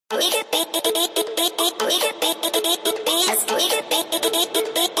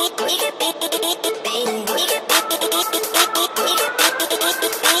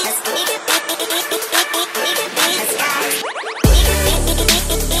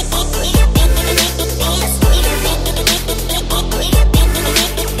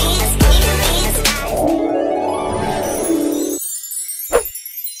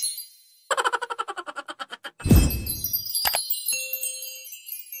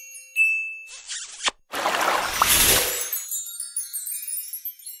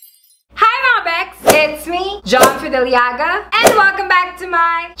Fedellaga, and welcome back to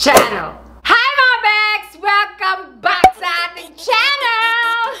my channel. Hi mga Beks! Welcome back sa ating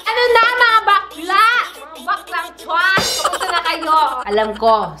channel! Ano na mga bakla? Mga baklang twat! Kamusta na kayo? Alam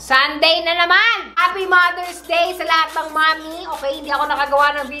ko, Sunday na naman! Happy Mother's Day sa lahat ng mami. Okay, hindi ako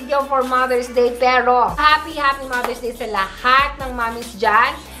nakagawa ng video for Mother's Day, pero Happy Mother's Day sa lahat ng mamis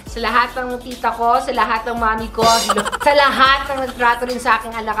dyan. Sa lahat ng tita ko, sa lahat ng mami ko, sa lahat ng nagtrato rin sa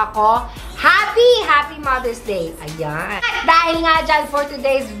aking anak ako. Happy Mother's Day! Ayan. At dahil nga dyan for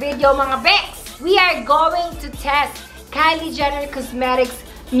today's video mga Beks, we are going to test Kylie Cosmetics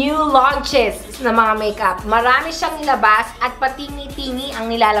new launches na mga makeup. Marami siyang nilabas at patingi-tingi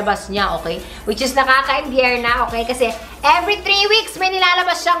ang nilalabas niya, okay? Which is nakaka-imbier na, okay? Kasi every 3 weeks may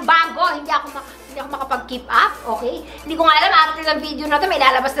nilalabas siyang bago. Hindi ako makapag-keep up, okay? Hindi ko nga alam, after ng video na to, may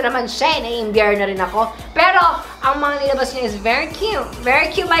lalabas na naman siya, nai-imbier na rin ako. Pero, ang mga nilabas niya is very cute. Very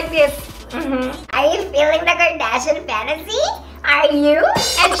cute like this. Are you feeling the Kardashian fantasy? Are you?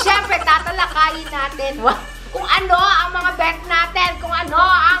 And syempre, tatalakayin natin kung ano ang mga Beks natin, kung ano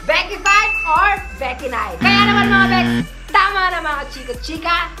ang Becky Fight or Becky Night. Kaya naman mga Beks, tama na mga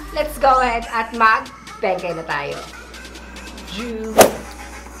chika-chika. Let's go ahead at mag-Becky na tayo.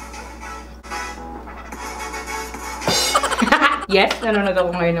 Yes, nanonood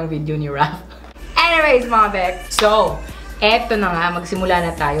ako ngayon ng video ni Raph. Anyways mga Beks, so, eto na nga, magsimula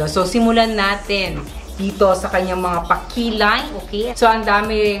na tayo. So, simulan natin dito sa kanyang mga pakilay, okay? So, ang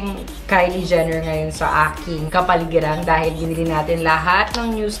daming Kylie Jenner ngayon sa aking kapaligiran dahil binili natin lahat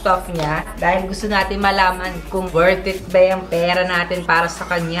ng new stuff niya dahil gusto natin malaman kung worth it ba yung pera natin para sa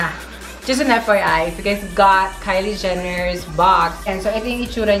kanya. Just an FYI, if you guys got Kylie Jenner's box, and so ito yung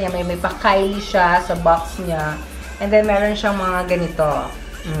itsura niya, may pa-Kylie siya sa box niya, and then meron siyang mga ganito,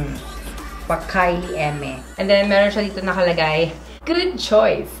 pa-Kylie Eme. And then meron siya dito nakalagay, good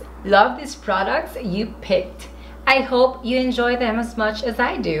choice. Love these products you picked. I hope you enjoy them as much as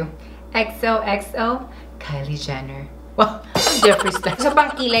I do. XOXO, Kylie Jenner. Wow, Jeffree Star. Sa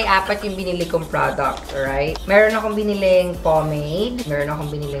pangkilay, 4 yung binili kong product, alright? Meron akong biniling pomade, meron akong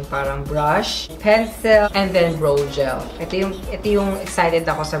biniling parang brush, pencil, and then brow gel. Ito yung excited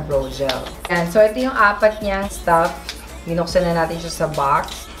ako sa brow gel. And so ito yung 4 niyang stuff. Binuksan na natin siya sa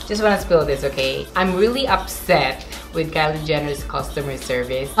box. Just wanna spill this, okay? I'm really upset with Kylie Jenner's customer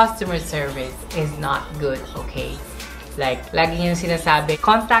service. Customer service is not good, okay? Like, lagi niyang sinasabi,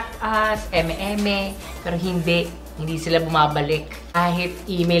 contact us, eme-eme, pero hindi sila bumabalik. Kahit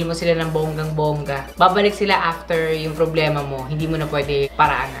email mo sila ng bonggang-bongga, babalik sila after yung problema mo, hindi mo na pwede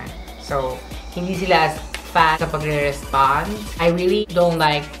paraanan. So, hindi sila as fast sa pagre-respond. I really don't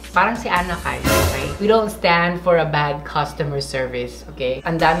like, parang si Anna Kai, okay? We don't stand for a bad customer service, okay?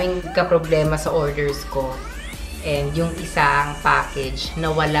 Ang daming ka-problema sa orders ko. And yung isang package,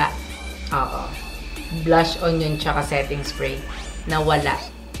 nawala. Blush onion tsaka setting spray, nawala.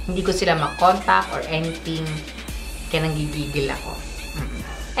 Hindi ko sila makontak or anything. Kaya nanggigigil ako.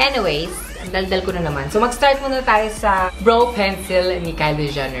 Anyways, daldal ko na naman. So, mag-start muna tayo sa brow pencil ni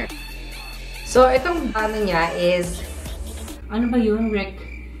Kylie Jenner. So, itong ano niya is, ano ba yun?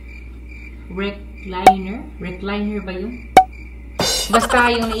 Recliner ba yun?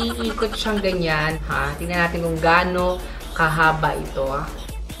 Basta yung naiikot siyang ganyan, ha? Tingnan natin kung gaano kahaba ito, ha?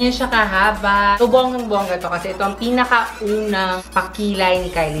 Yan siya kahaba. So, bonggang-bongga to kasi ito ang pinakaunang pakilay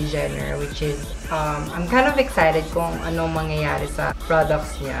ni Kylie Jenner, which is, I'm kind of excited kung anong mangyayari sa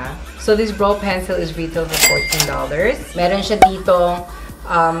products niya. So, this brow pencil is retail for $14. Meron siya ditong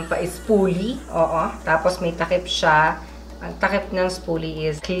pa-spoolie. Oo. Tapos may takip siya. Ang takip ng spoolie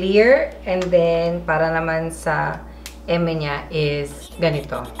is clear. And then, para naman sa eme niya is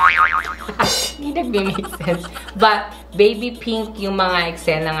ganito. Hindi nag-make sense. But, baby pink yung mga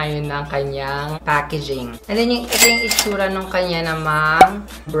eksena ngayon ng kanyang packaging. And then, ito yung itsura ng kanya namang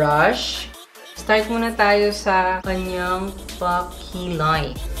brush. Start muna tayo sa kanyang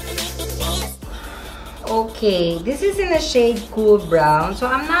pakilay. Okay, this is in the shade Cool Brown. So,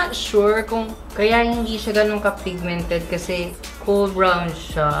 I'm not sure kung kaya hindi siya ganun ka-pigmented kasi cool brown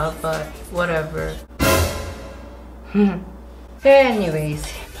siya, but whatever. So, anyways,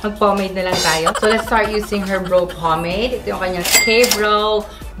 mag-pomade na lang tayo. So, let's start using her brow pomade. Ito yung kanyang K-Brow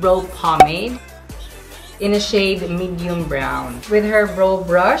Brow Pomade in a shade medium brown. With her brow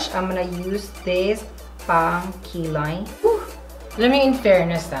brush, I'm gonna use this pang kilay. Alam mo, in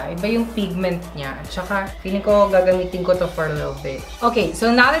fairness iba yung pigment niya. At saka, feeling ko gagamitin ko to for a little bit. Okay, so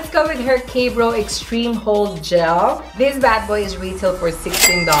now let's go with her K-Brow Extreme Hold Gel. This bad boy is retail for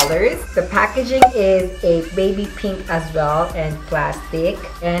 $16. The packaging is a baby pink as well and plastic.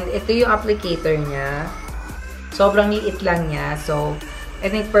 And ito yung applicator niya. Sobrang liit lang niya. So,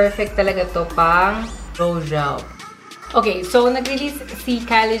 I think perfect talaga to pang Brow Gel. Okay, so nag-release si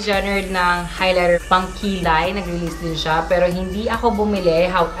Kylie Jenner ng highlighter pang kilay. Nag-release din siya, pero hindi ako bumili.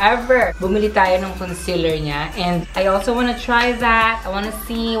 However, bumili tayo ng concealer niya. And I also wanna try that. I wanna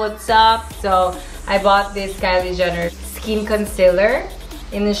see what's up. So, I bought this Kylie Jenner Skin Concealer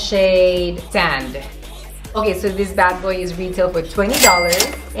in the shade Sand. Okay, so this bad boy is retail for $20.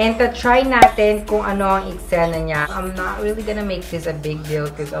 And try natin kung ano ang eksena niya. I'm not really gonna make this a big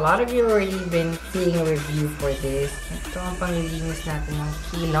deal because a lot of you already been seeing a review for this. Ito ang panglilinis natin ng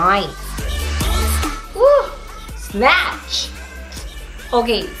kilay. Woo! Snatch!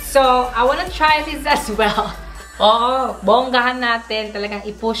 Okay, so I wanna try this as well. Oo, bonggahan natin, talagang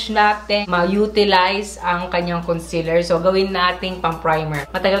i-push natin, ma-utilize ang kanyang concealer. So, gawin natin pang primer.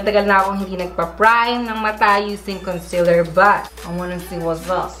 Matagal-tagal na akong hindi nagpa-prime ng mata using concealer, but I wanna see what's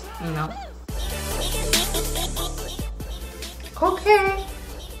up, you know? Okay.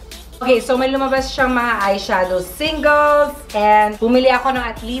 Okay, so may lumabas siyang mga eyeshadow singles, and bumili ako ng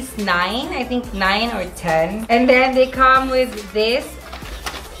at least 9. I think 9 or 10. And then, they come with this.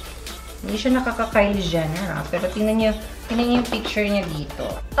 Hindi siya nakaka-Kylie Jenner, pero tingnan niyo yung picture niya dito.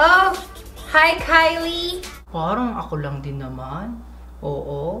 Oh! Hi, Kylie! Parang ako lang din naman.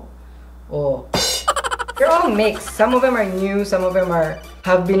 Oo. Oh. They're all mixed. Some of them are new, some of them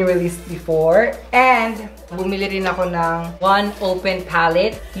have been released before. And, bumili rin ako ng one open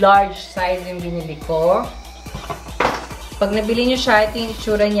palette. Large size yung binili ko. Pag nabili niyo siya, ito yung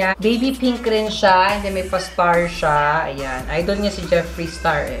itsura niya. Baby pink rin siya, and then may pa-star siya. Ayan. Idol niya si Jeffree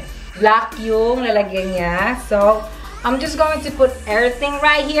Star eh. Black yung lalagyan niya. So, I'm just going to put everything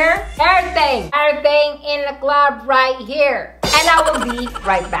right here. Everything! Everything in the club right here. And I will be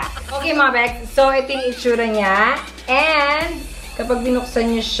right back. Okay, mga Beks. So, ito yung itsura niya. And, kapag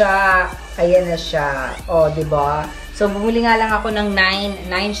binuksan niyo siya, ayan na siya. O, diba? So, bumili nga lang ako ng 9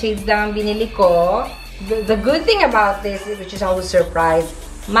 shades lang ang binili ko. The good thing about this, which is always surprise,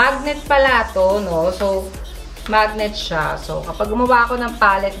 magnet pala to, no? So, magnet siya. So, kapag gumawa ako ng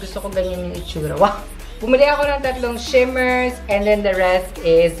palette, gusto ko ganyan yung itsura. Wow! Bumili ako ng 3 shimmers, and then the rest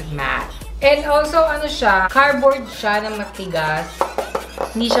is matte. And also, ano siya, cardboard siya na matigas.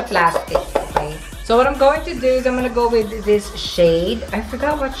 Hindi siya plastic, okay? So, what I'm going to do is I'm gonna go with this shade. I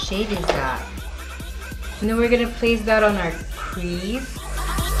forgot what shade is that. And then we're gonna place that on our crease.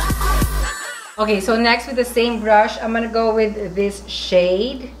 Okay, so next with the same brush, I'm gonna go with this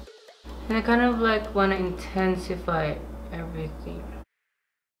shade. And I kind of like want to intensify everything.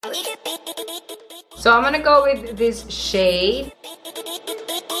 So I'm gonna go with this shade.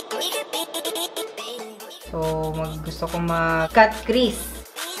 So gusto ko mag-cut crease.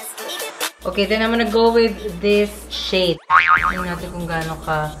 Okay, then I'm gonna go with this shade. Tingnan natin kung gaano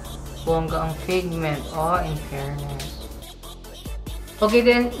ka bongga ang pigment. Oh, in fairness. Okay,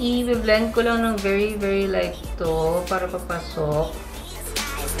 then i-blend ko lang ng very, very light to para papasok.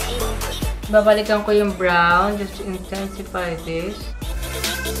 Babalikan ko yung brown just to intensify this.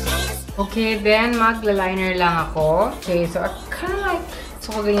 Okay, then magla-liner lang ako. Okay, so I kind of like,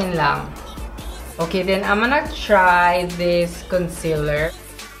 so ko ganyan lang. Okay, then I'm gonna try this concealer.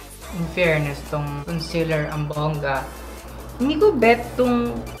 In fairness, tong concealer ang bongga. Hindi ko bet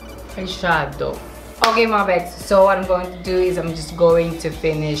tong eyeshadow. Okay, mga Beks, so what I'm going to do is I'm just going to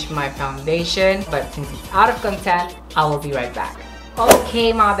finish my foundation. But since it's out of content, I will be right back. Okay,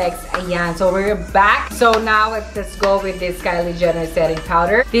 mga Beks, ayan. So, we're back. So, now, let's go with this Kylie Jenner setting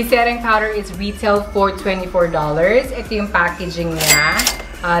powder. This setting powder is retail for $24. Ito yung packaging niya.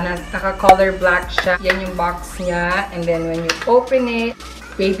 Naka-color black siya. Yan yung box niya. And then, when you open it,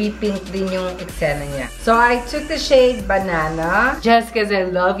 baby pink din yung eksena niya. So, I took the shade Banana. Just because I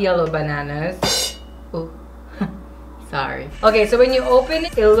love yellow bananas. Oh. Sorry. Okay, so when you open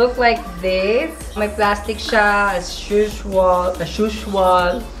it, it'll look like this. May plastic siya, as usual.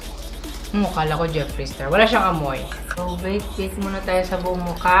 Kala ko Jeffree Star. Wala siyang amoy. So, bake muna tayo sa buong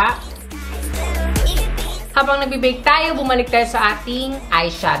mukha. Habang nagbe-bake tayo, bumalik tayo sa ating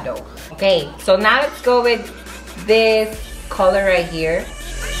eyeshadow. Okay, so now let's go with this color right here.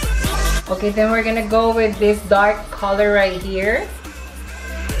 Okay, then we're gonna go with this dark color right here.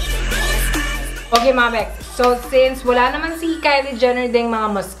 Okay, mga Beks. So, since wala naman si Kylie Jenner ding mga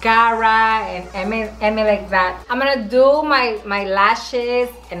mascara and eme like that, I'm gonna do my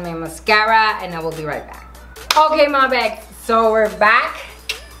lashes and my mascara and I will be right back. Okay, mga Beks. So, we're back.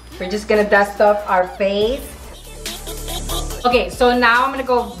 We're just gonna dust off our face. Okay, so now I'm gonna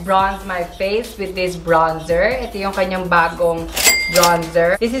go bronze my face with this bronzer. Ito yung kanyang bagong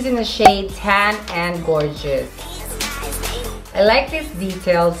bronzer. This is in the shade Tan and Gorgeous. I like this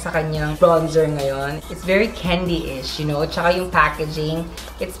detail sa kanyang bronzer ngayon. It's very candy-ish, you know? Tsaka yung packaging,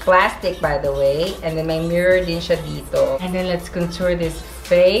 it's plastic by the way. And then may mirror din siya dito. And then let's contour this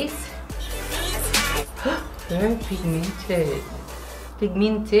face. Very pigmented.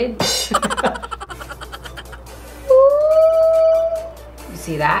 Pigmented? You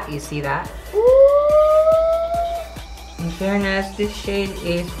see that? You see that? In fairness, this shade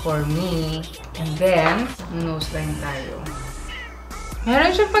is for me. And then, nose line tayo.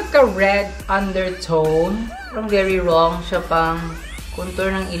 Meron siya pagka-red undertone. Parang very wrong siya pang contour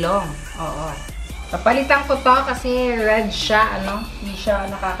ng ilong. Oo. Papalitan ko to kasi red siya, ano? Hindi siya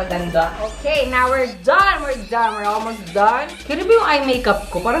nakakaganda. Okay, now we're done! We're done! We're almost done. Kaya ba yung eye makeup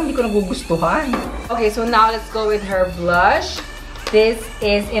ko? Parang hindi ko nagugustuhan. Okay, so now let's go with her blush. This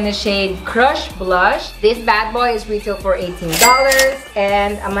is in the shade Crush Blush. This bad boy is retail for $18.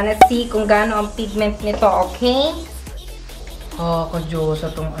 And I'm gonna see kung gaano ang pigment nito, okay? Oh, kadyosa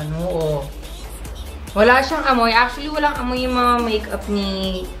tong ano, oh. Wala siyang amoy. Actually, walang amoy yung mga makeup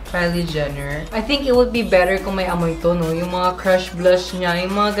ni Kylie Jenner. I think it would be better kung may amoy to, no? Yung mga crush blush niya,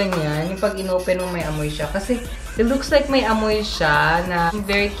 yung mga ganyan. Yung pag in-open mo may amoy siya. Kasi it looks like may amoy siya na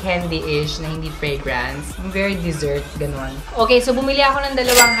very candy-ish, na hindi fragrance. Very dessert, ganun. Okay, so bumili ako ng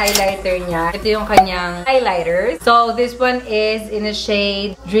dalawang highlighter niya. Ito yung kanyang highlighter. So, this one is in the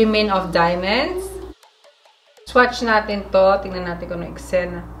shade Dreamin' of Diamonds. Swatch natin to. Tingnan natin kung ano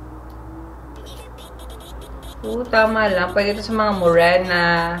eksena. Oo, tama lang. Pwede ito sa mga morena.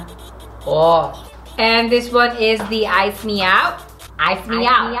 Oh. And this one is the Ice Me Out. Ice Me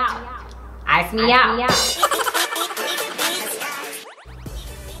Out. Ice Me Out.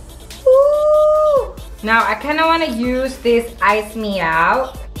 Woo! Now, I kind of want to use this Ice Me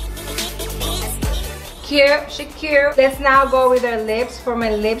Out. Cute. She cute. Let's now go with our lips. For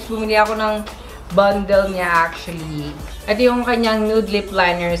my lips, bumili ako ng bundle niya actually. Ito yung kanyang nude lip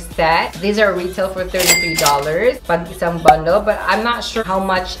liner set. These are retail for $33 pag isang bundle, but I'm not sure how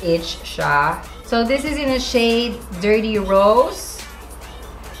much each siya. So this is in the shade Dirty Rose.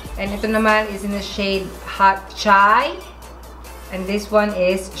 And ito naman is in the shade Hot Chai. And this one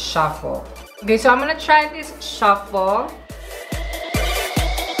is Shuffle. Okay, so I'm gonna try this Shuffle.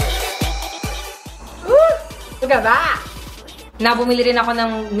 Ooh, look at that! Na bumili rin ako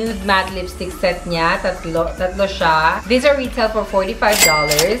ng nude matte lipstick set niya. Tatlo siya. These are retail for $45.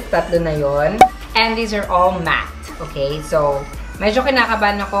 Tatlo na yon. And these are all matte. Okay, so medyo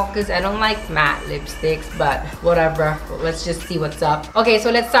kinakabahan ako because I don't like matte lipsticks, but whatever. Let's just see what's up. Okay,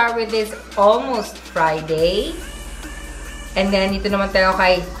 so let's start with this Almost Friday. And then dito naman tayo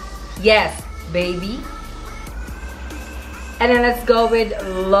kay Yes, Baby. And then let's go with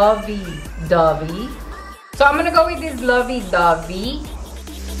Lovey Dovey. So I'm gonna go with this Lovey Dovey.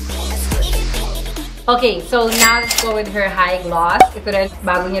 Okay, so now let's go with her high gloss. Ito rin,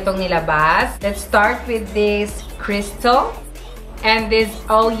 bago niya itong nilabas. Let's start with this Crystal and this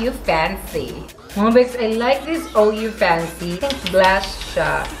Oh You Fancy. Mga Beks, I like this Oh You Fancy. I think glass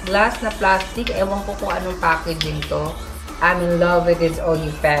siya. Glass na plastic. Ewan ko kung anong packaging to. I'm in love with this Oh You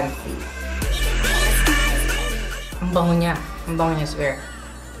Fancy. Ang bango niya. Ang bango niya, swear.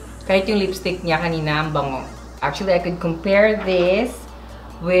 Kahit yung lipstick niya kanina, ang bango. Actually, I could compare this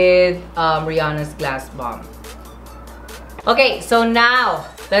with Rihanna's Glass Bomb. Okay, so now,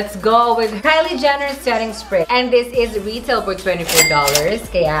 let's go with Kylie Jenner's Setting Spray. And this is retail for $24.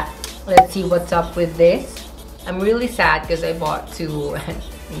 Kaya, let's see what's up with this. I'm really sad because I bought two and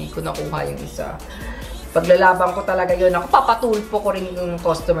hindi ko nakuha yung isa. Paglalaban ko talaga yun. Ako, papatulpo ko rin yung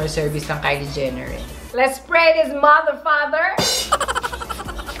customer service ng Kylie Jenner. Let's spray this mother father!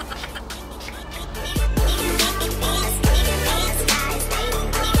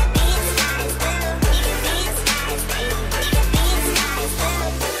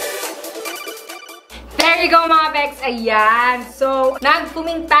 There you go mga Beks. Ayan. So,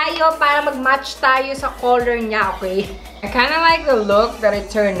 nagpuming tayo para mag-match tayo sa color niya, okay? I kinda like the look that it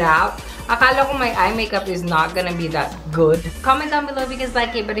turned out. Akala ko my eye makeup is not gonna be that good. Comment down below if you guys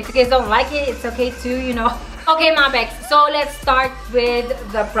like it, but if you guys don't like it, it's okay too, you know. Okay mga Beks, so let's start with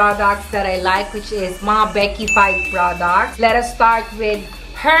the products that I like, which is mga Becky-fied products. Let us start with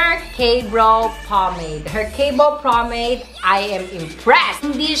her K-Brow Pomade. Her K-Brow Pomade, I am impressed.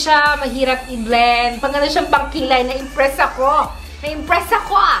 Hindi siya mahirap i-blend. Pag ano siyang pangkilay, na-impress ako. Na-impress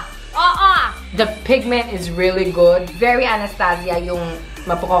ako ah! Oo! The pigment is really good. Very Anastasia yung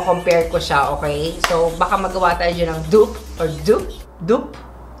mapoko-compare ko siya, okay? So, baka magawa tayo dyan ng dupe or dupe.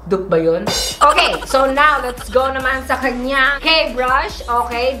 Dupe ba yun? Okay, so now, let's go naman sa kanya. Okay, brush.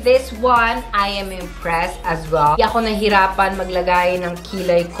 Okay, this one, I am impressed as well. Hindi ako nahirapan maglagay ng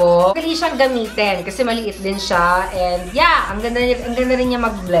kilay ko. Dali siyang gamitin kasi maliit din siya. And yeah, ang ganda rin niya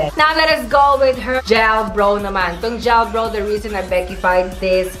mag-blend. Now, let us go with her gel brow naman. Itong gel brow, the reason I Beckified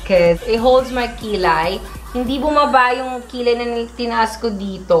this because it holds my kilay. Hindi bumaba yung kilay na tinaas ko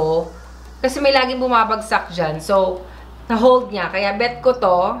dito. Kasi may laging bumabagsak dyan. So, na-hold niya. Kaya bet ko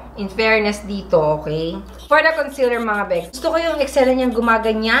to, in fairness dito, okay? For the concealer, mga Beks, gusto ko yung excella niyang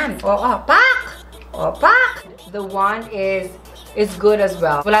gumaganyan. Pak! Pak! The wand is good as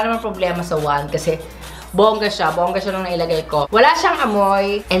well. Wala namang problema sa wand kasi bongga siya nung nailagay ko. Wala siyang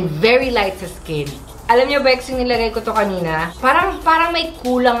amoy and very light sa skin. Alam niyo, Beks, yung nilagay ko to kanina, parang may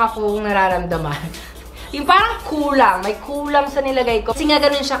kulang akong nararamdaman. Yung parang kulang, may kulang sa nilagay ko. Kasi nga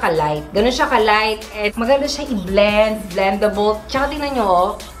ganun siya ka-light. Ganun siya ka-light. At maganda siya i-blend, blendable. Tsaka tingnan nyo, oh.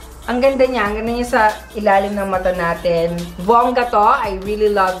 Ang ganda niya sa ilalim ng mata natin. Bongga to. I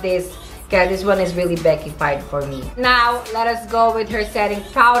really love this. Kaya this one is really Beckified for me. Now, let us go with her setting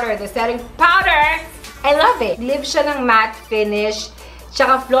powder. The setting powder, I love it. Live siya ng matte finish.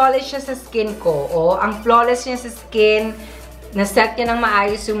 Tsaka flawless siya sa skin ko. Oh, ang flawless niya sa skin. Na-set niya ng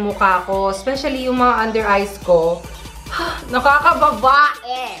maayos yung mukha ko. Especially yung mga under eyes ko.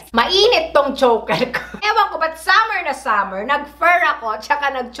 Nakakababae. Mainit tong choker ko. Ewan ko, but summer na summer, nag-fur ako,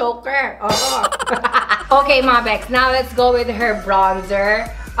 tsaka nag-choker. Oo. Okay, mga Beks. Now, let's go with her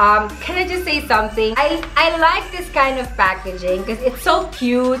bronzer. Can I just say something? I like this kind of packaging because it's so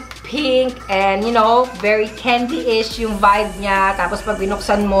cute, pink, and you know, very candy-ish yung vibe niya. Tapos pag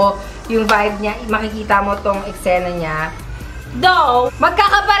binuksan mo yung vibe niya, makikita mo tong eksena niya. Though,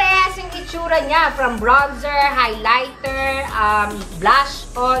 magkakaparehas yung itsura niya from bronzer, highlighter,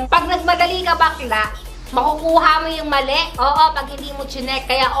 blush on. Pag nagmadali ka bakla, makukuha mo yung mali. Oo, pag hindi mo chinek.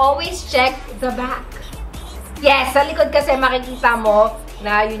 Kaya always check the back. Yes, sa likod kasi makikita mo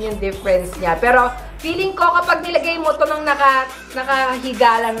na yun yung difference niya. Pero feeling ko kapag nilagay mo to ng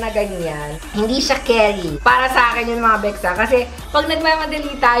nakahiga lang na ganyan, hindi siya carry. Para sa akin yun, mga Beks, kasi pag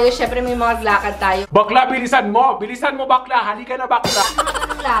nagmamadali tayo, syempre may mga lakad tayo. Bakla, bilisan mo! Bilisan mo, bakla! Halika na, bakla!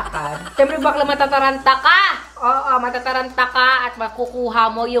 Anong lakad? Syempre bakla, matataranta ka! Oo, matataranta ka at makukuha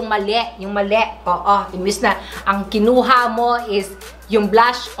mo yung mali. Yung mali. Oo, imbis na ang kinuha mo is yung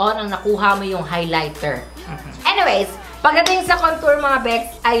blush on, ang nakuha mo yung highlighter. Anyways, pagdating sa contour, mga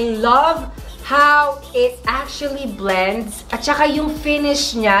Beks, I love how it actually blends. At saka yung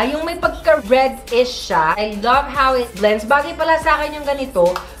finish niya, yung may pagka-red-ish siya. I love how it blends. Bagay pala sa akin yung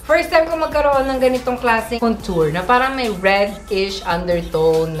ganito. First time ko magkaroon ng ganitong klaseng contour na parang may red-ish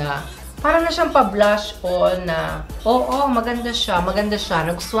undertone na parang na siyang pa-blush on na oo, maganda siya. Maganda siya.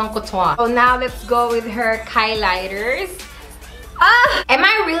 Nagustuhan ko to. So now, let's go with her highlighters. Am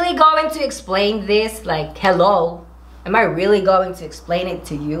I really going to explain this? Like, hello? Am I really going to explain it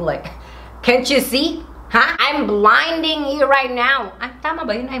to you? Like, can't you see? Huh? I'm blinding you right now. Tama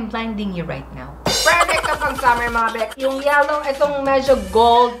ba yun? I'm blinding you right now. Perfect ka pang summer, mga Beks. Yung yellow, itong medyo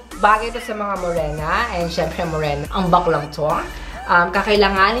gold, bagay ito sa mga morena. And syempre, morena, ang baklang to.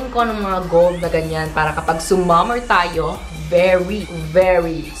 Kakailanganin ko ng mga gold na ganyan para kapag summer tayo, very,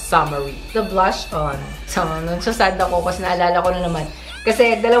 very summery. The blush on. So, nagsasad ako kasi naalala ko na naman.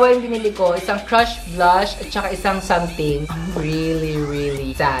 Kasi dalawa yung binili ko, isang crush blush at saka isang something. I'm really,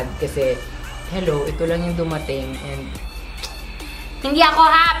 really sad kasi, hello, ito lang yung dumating and hindi ako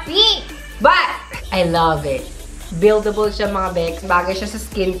happy! But, I love it. Buildable siya, mga Beks. Bagay siya sa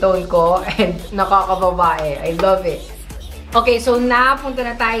skin tone ko and nakakababae. I love it. Okay, so punta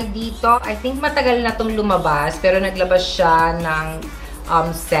na tayo dito. I think matagal na itong lumabas pero naglabas siya ng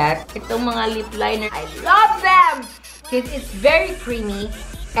set. Itong mga lip liner, I love them! It's very creamy.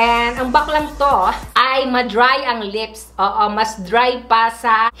 And ang baklang to ay ma-dry ang lips. Oo, mas dry pa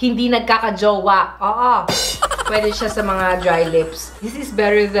sa hindi nagkakajowa. Oo, pwede siya sa mga dry lips. This is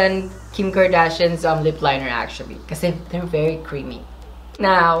better than Kim Kardashian's lip liner actually. Kasi they're very creamy.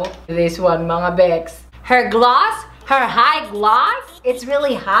 Now, this one, mga Beks. Her gloss, her high gloss, it's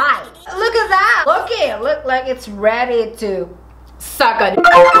really high. Look at that! Look it! Look like it's ready to suck on it.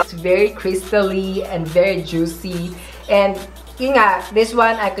 It's very crystally and very juicy. And yun nga, this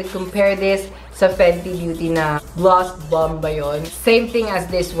one, I could compare this sa Fenty Beauty na gloss bomb ba yun. Same thing as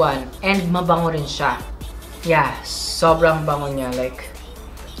this one. And mabango rin siya. Yeah, sobrang bango niya. Like,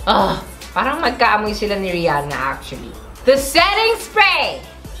 parang magkaamoy sila ni Rihanna actually. The setting spray!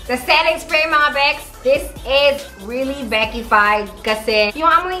 The setting spray, mga Beks, this is really Beckified kasi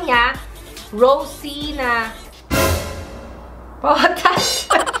yung amoy niya, rosy na potas.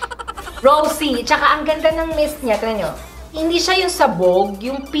 Rosy. Tsaka ang ganda ng mist niya. Tignan nyo. hindi siya yung sabog,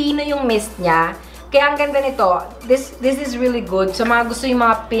 yung pino yung mist niya. Kaya ang ganda nito, this is really good. So mga gusto yung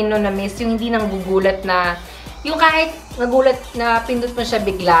mga pino na mist, yung hindi nang gugulat na, yung kahit nagulat na pindot mo siya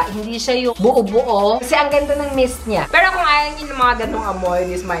bigla, hindi siya yung buo-buo. Kasi ang ganda ng mist niya. Pero kung ayaw niyo ng mga ganong amoy,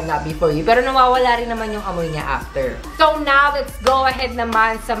 this might not be for you. Pero nawawala rin naman yung amoy niya after. So now, let's go ahead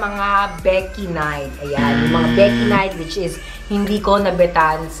naman sa mga Becky Night. Ayan, yung mga Becky Night, which is hindi ko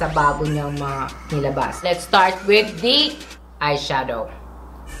nabetan sa bago niyang mga nilabas. Let's start with the eyeshadow.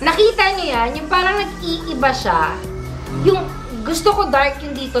 Nakita niyo yan? Yung parang nag-iiba siya. Yung gusto ko dark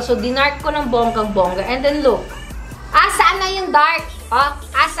yung dito. So, dinark ko ng bonggang-bongga. And then, look. Saan na yung dark?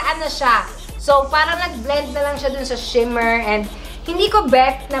 Saan na siya? So, parang nag-blend na lang siya dun sa shimmer. And, hindi ko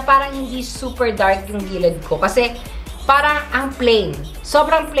bet na parang hindi super dark yung gilid ko. Kasi, parang ang plain.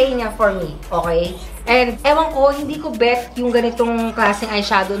 Sobrang plain niya for me. Okay? And, ewan ko, hindi ko bet yung ganitong klaseng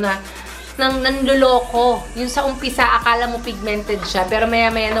eyeshadow na nanloloko. Yung sa umpisa, akala mo pigmented siya. Pero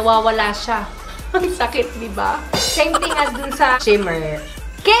maya-maya nawawala siya. Ang sakit, di ba? Same thing as dun sa shimmer.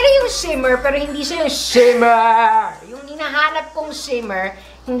 Kaya yung shimmer, pero hindi siya yung shimmer. Yung hinahanap kong shimmer,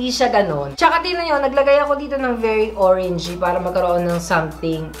 hindi siya ganun. Tsaka tingnan nyo, naglagay ako dito ng very orangey para magkaroon ng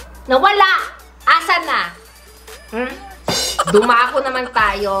something. Nawala! Asa na? Dumako naman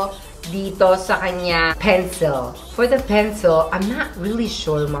tayo dito sa kanya pencil. For the pencil, I'm not really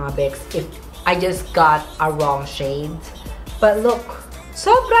sure, mga Beks, if I just got a wrong shade. But look,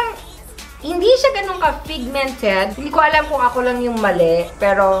 sobrang hindi siya ganun ka-pigmented. Hindi ko alam kung ako lang yung mali.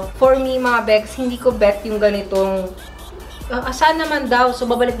 Pero, for me, mga Beks, hindi ko bet yung ganitong saan naman daw? So,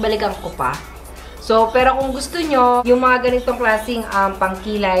 babalik-balikan ko pa. So, pero kung gusto nyo, yung mga ganitong klaseng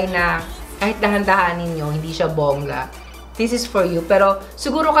pangkilay na kahit dahan-dahanin nyo, hindi siya bongga. This is for you. Pero,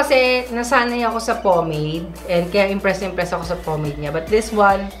 siguro kasi nasanay ako sa pomade. And kaya impress ako sa pomade niya. But this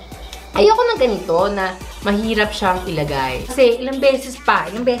one, ayoko ng ganito na mahirap siyang ilagay. Kasi ilang beses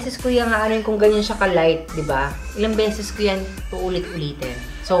ko yung kung ganyan siya ka-light, di ba? Ilang beses ko yan uulit-ulitin.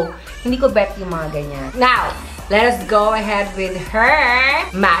 So, hindi ko bet yung mga ganyan. Now, let us go ahead with her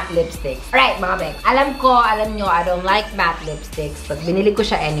matte lipstick. Alright, mga Bek. Alam nyo, I don't like matte lipsticks. But binili ko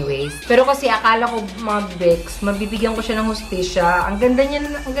siya anyways. Pero kasi akala ko, mga Beks, mabibigyan ko siya ng hustisya. Ang ganda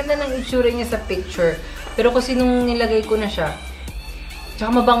ng itsura niya sa picture. Pero kasi nung nilagay ko na siya, tsaka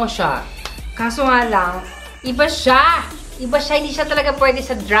mabango siya. Kaso nga lang, iba siya. Hindi siya talaga pwede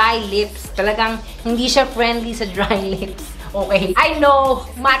sa dry lips. Talagang hindi siya friendly sa dry lips. Okay. I know,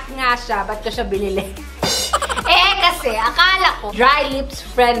 matte nga siya. Ba't ko siya binili? Kasi akala ko dry lips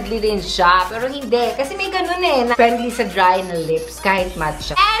friendly rin siya. Pero hindi. Kasi may ganun na friendly sa dry na lips kahit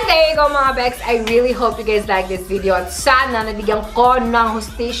matte siya. And there you go, mga Beks. I really hope you guys like this video. At sana nabigyan ko ng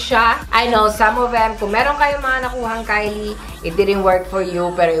hustisya. I know some of them, kung meron kayong mga nakuhang Kylie, it didn't work for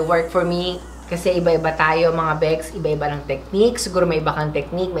you, pero it worked for me. Kasi iba-iba tayo, mga Beks. Iba-iba ng technique. Siguro may iba kang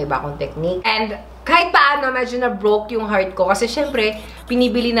technique, may iba akong technique. And kahit paano, medyo na-broke yung heart ko. Kasi syempre,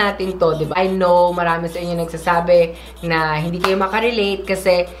 pinibili natin to, diba? I know, marami sa inyo nagsasabi na hindi kayo makarelate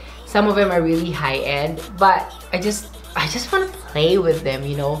kasi some of them are really high-end. But I just wanna play with them,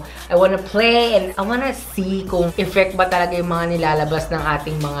 you know? I wanna play and I wanna see kung effect ba talaga yung mga nilalabas ng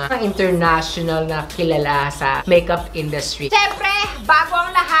ating mga international na kilala sa makeup industry. Syempre, bago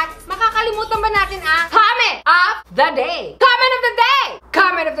ang lahat, makakalimutan ba natin ang comment of the day? Comment of the day!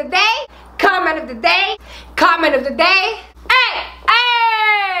 Comment of the day! Comment of the day! Comment of the day! Hey!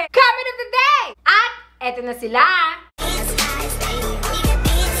 Hey! Comment of the day! At eto na sila!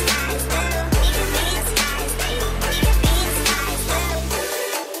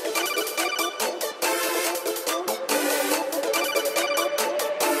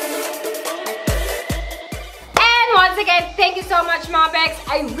 Again, thank you so much, mga Beks.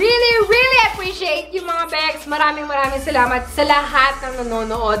 I really appreciate you, mga Beks. Maraming salamat sa lahat ng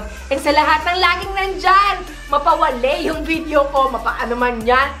nanonood and sa lahat ng laging nandyan. Mapawali yung video ko, mapaano man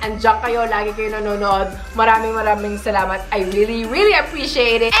yan, andyan kayo, lagi kayo nanonood. Maraming salamat. I really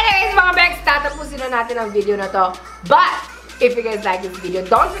appreciate it. Anyways, mga Beks, tatapusin na natin ang video na to. But if you guys like this video,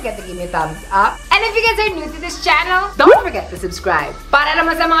 don't forget to give me a thumbs up. And if you guys are new to this channel, don't forget to subscribe. Para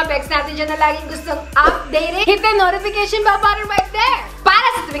naman sa mga Beks natin dyan na laging gustong updated, hit the notification bell button right there. Para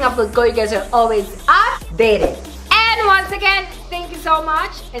sa tuwing upload ko, you guys are always updated. And once again, thank you so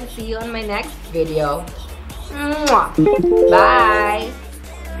much and see you on my next video. Mwah. Bye!